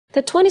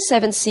The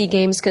 27th SEA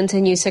Games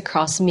continues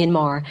across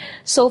Myanmar.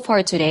 So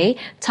far today,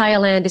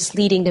 Thailand is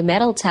leading the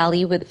medal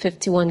tally with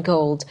 51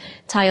 gold.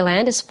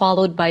 Thailand is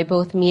followed by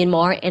both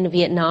Myanmar and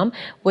Vietnam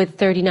with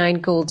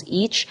 39 gold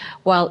each,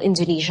 while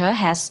Indonesia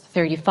has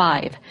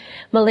 35.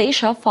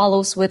 Malaysia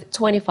follows with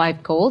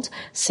 25 gold,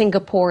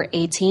 Singapore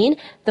 18,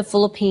 the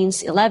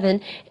Philippines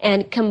 11,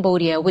 and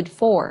Cambodia with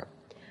 4.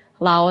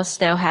 Laos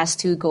now has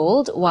 2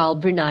 gold, while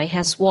Brunei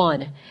has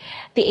 1.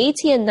 The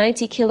 80 and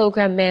 90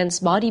 kilogram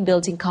men's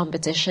bodybuilding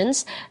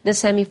competitions, the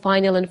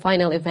semi-final and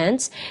final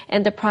events,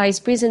 and the prize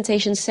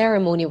presentation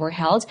ceremony were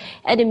held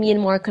at the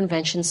Myanmar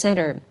Convention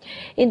Center.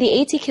 In the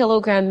 80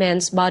 kilogram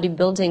men's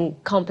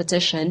bodybuilding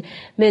competition,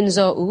 Min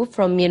Zo-u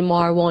from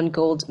Myanmar won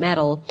gold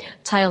medal,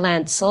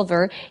 Thailand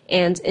silver,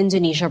 and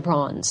Indonesia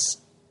bronze.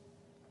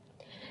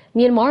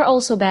 Myanmar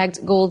also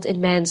bagged gold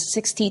in men's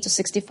 60 to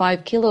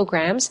 65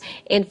 kilograms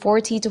and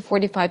 40 to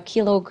 45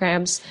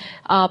 kilograms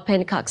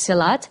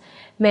pencaksilat,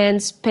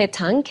 men's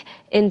petang,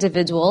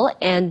 individual,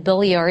 and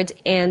billiard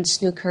and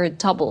snooker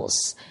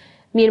doubles.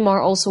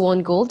 Myanmar also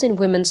won gold in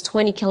women's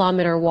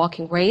 20-kilometer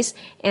walking race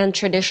and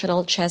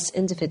traditional chess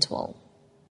individual.